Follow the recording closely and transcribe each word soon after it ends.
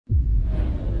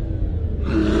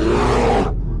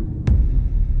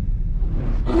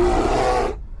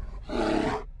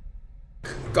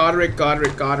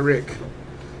Godric.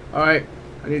 Alright,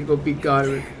 I need to go beat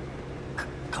Godric.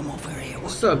 Come over here.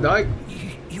 What's up, dog?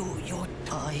 You're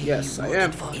tired. Yes, I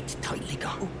am. It's tightly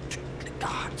got. The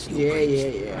guards.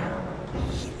 Yeah.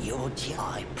 Your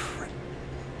GI prick.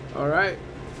 Alright.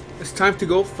 It's time to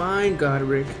go find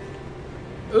Godric.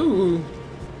 Ooh.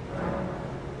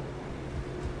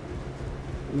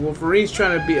 Wolverine's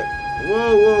trying to be a...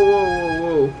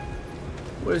 Whoa.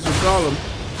 What is your problem?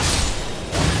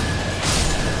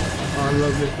 Oh, I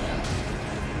love it.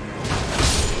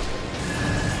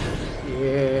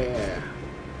 Yeah.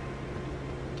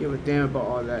 Give a damn about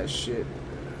all that shit.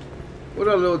 What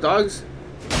up, little dogs?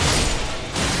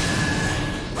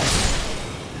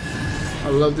 I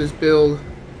love this build.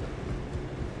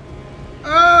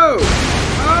 Oh,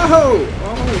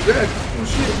 good. Oh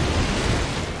shit.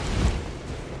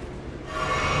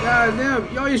 God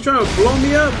damn, y'all just trying to blow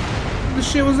me up? What the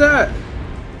shit was that?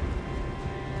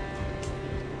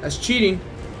 That's cheating.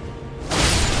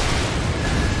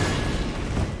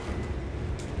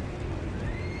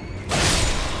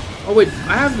 Oh wait,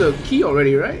 I have the key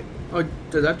already, right? Oh,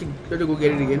 does I have to go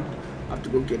get it again? I have to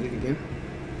go get it again.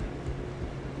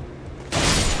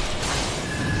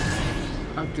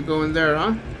 I have to go in there,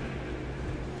 huh?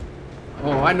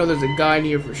 Oh, I know there's a guy in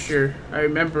here for sure. I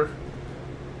remember.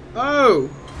 Oh!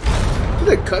 Is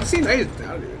that a cutscene? I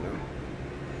don't even know.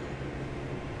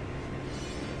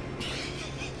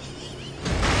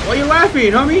 Why are you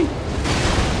laughing, homie?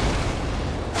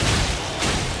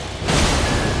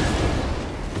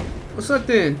 What's up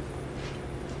then?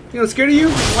 You know, scared of you?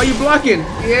 Why are you blocking?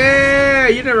 Yeah!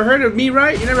 You never heard of me,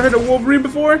 right? You never heard of Wolverine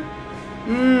before?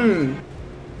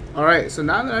 Alright, so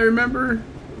now that I remember,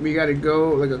 we gotta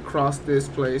go like across this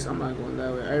place. I'm not going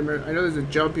that way. I know there's a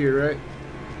jump here, right?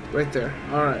 Right there.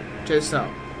 Alright, check this out.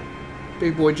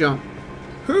 Big boy jump.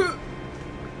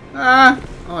 Ah!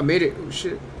 Oh, I made it. Oh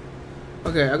shit.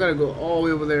 Okay, I gotta go all the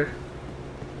way over there.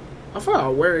 I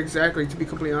forgot where exactly, to be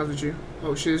completely honest with you.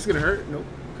 Oh shit, it's gonna hurt? Nope.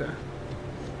 Okay.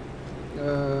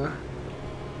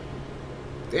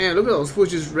 Damn, look at those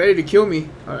fools just ready to kill me.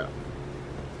 Alright.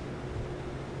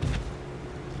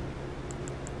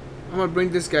 I'm gonna bring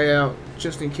this guy out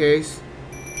just in case.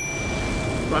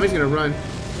 Well, I'm just gonna run.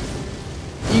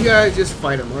 You guys just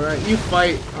fight him, alright? You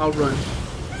fight, I'll run.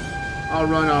 I'll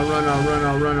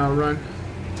run.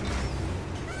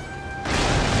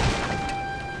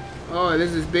 Oh,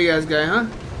 this is this big ass guy, huh?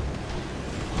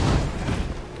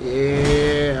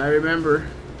 Yeah, I remember.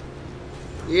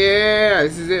 Yeah,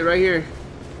 this is it right here.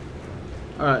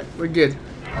 Alright, we're good.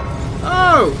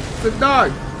 Oh, it's a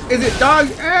dog. Is it dog?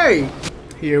 Hey!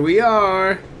 Here we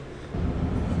are.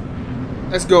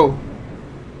 Let's go.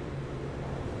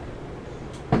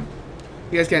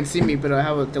 You guys can't see me, but I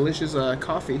have a delicious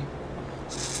coffee.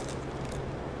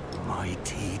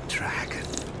 Mighty dragon.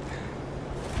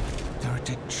 Thou art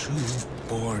a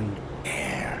true-born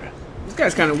heir. This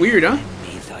guy's kind of weird, huh? Lend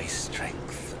me thy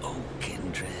strength, O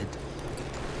kindred.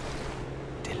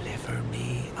 Deliver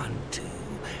me unto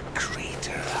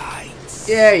greater heights.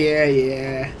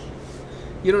 Yeah.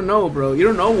 You don't know, bro. You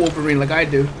don't know Wolverine like I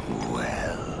do.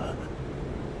 Well.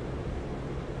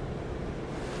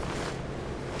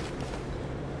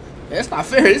 That's not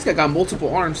fair. This guy got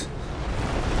multiple arms.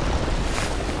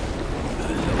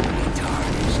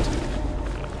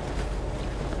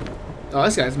 Oh,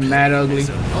 this guy's mad ugly.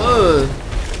 Ugh.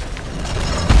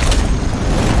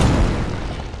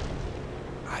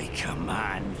 I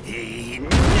command thee.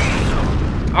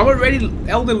 I'm already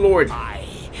Elden Lord. I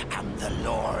am the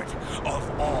Lord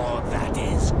of all that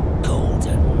is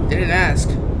golden. Didn't ask.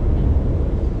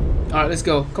 Alright, let's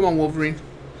go. Come on, Wolverine.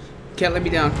 Can't let me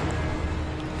down.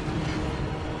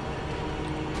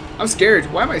 I'm scared.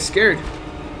 Why am I scared?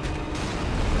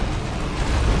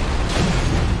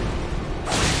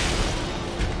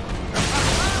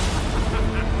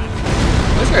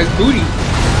 This guy's booty.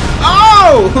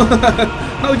 Oh!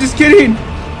 I was just kidding.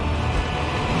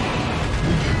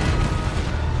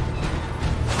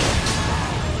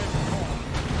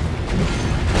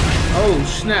 Oh,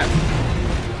 snap.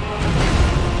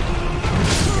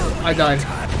 I died.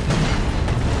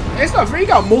 It's not fair. He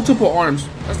got multiple arms.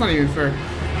 That's not even fair.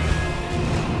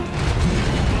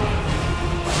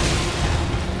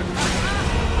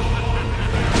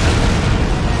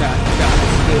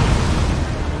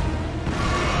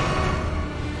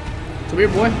 Come here,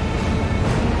 boy.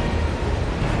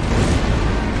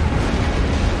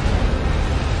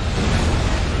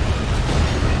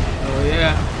 Oh,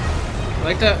 yeah.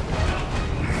 Like that.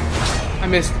 I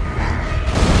missed.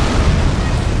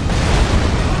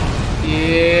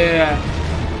 Yeah.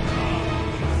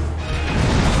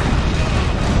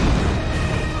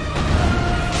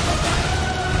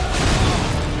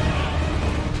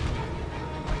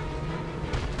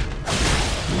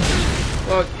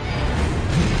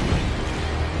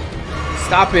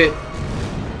 Stop it.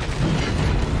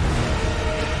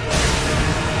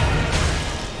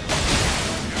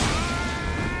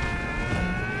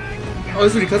 Oh,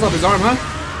 this is when he cuts off his arm, huh?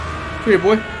 Come here,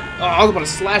 boy. Oh, I was about to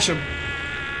slash him.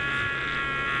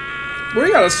 Boy,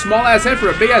 you got a small ass head for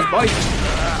a big ass body.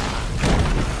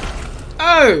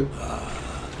 Oh!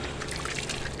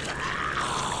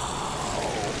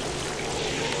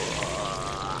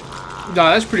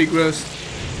 Nah, that's pretty gross.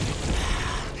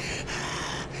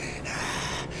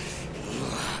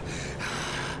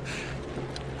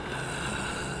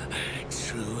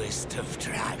 Truest of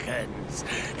dragons.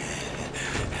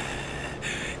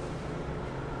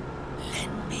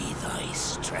 Lend me thy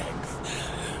strength.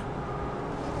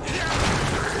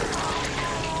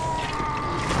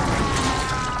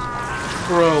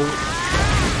 Bro.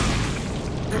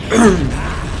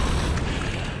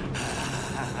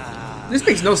 This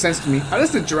makes no sense to me. How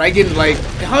does the dragon, like,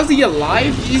 how is he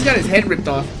alive? He's got his head ripped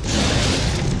off.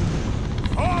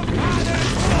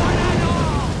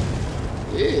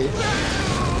 Yeah.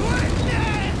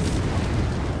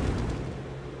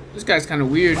 This guy's kind of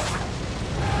weird.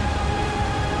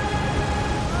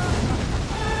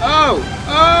 Oh!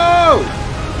 Oh!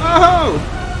 Oh!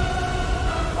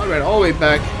 Alright, all the way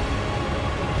back.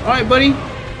 Alright, buddy.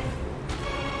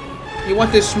 You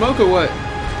want this smoke or what?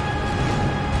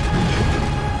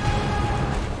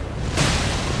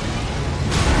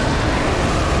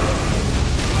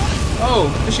 Oh,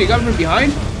 actually, got him from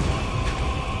behind?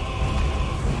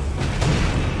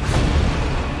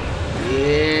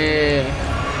 Yeah.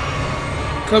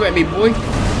 Come at me, boy.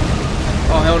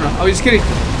 Oh, hell no. I was just kidding.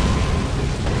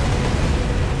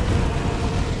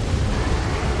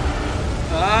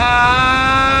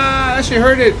 Ah, that shit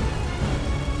hurted.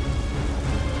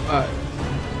 Alright.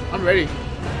 I'm ready.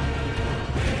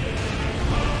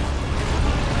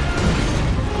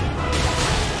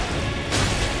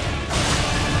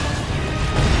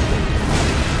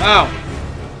 Ow.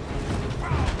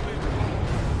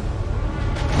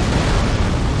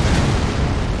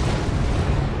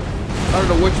 I don't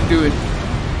know what you're doing.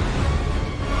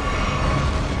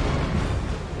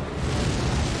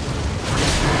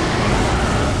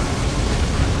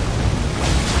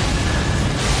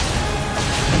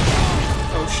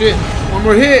 Oh shit. One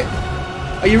more hit.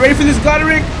 Are you ready for this,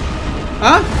 Godric?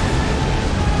 Huh?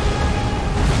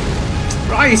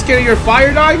 Are you scared of your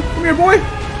fire, dog? Come here, boy.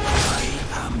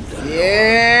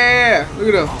 Yeah,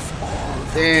 look at him.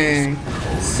 Dang,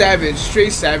 savage,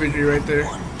 straight savagery right there.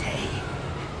 One day,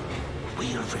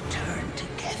 we'll return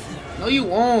together. No, you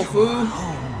won't, fool.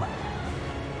 Home,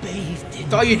 bathed in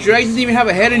Thought your dragon didn't even have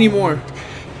a head anymore.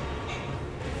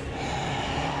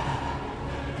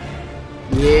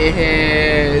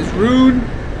 Yes, rune,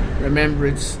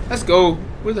 remembrance. Let's go.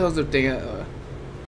 Where the hell's the thing at?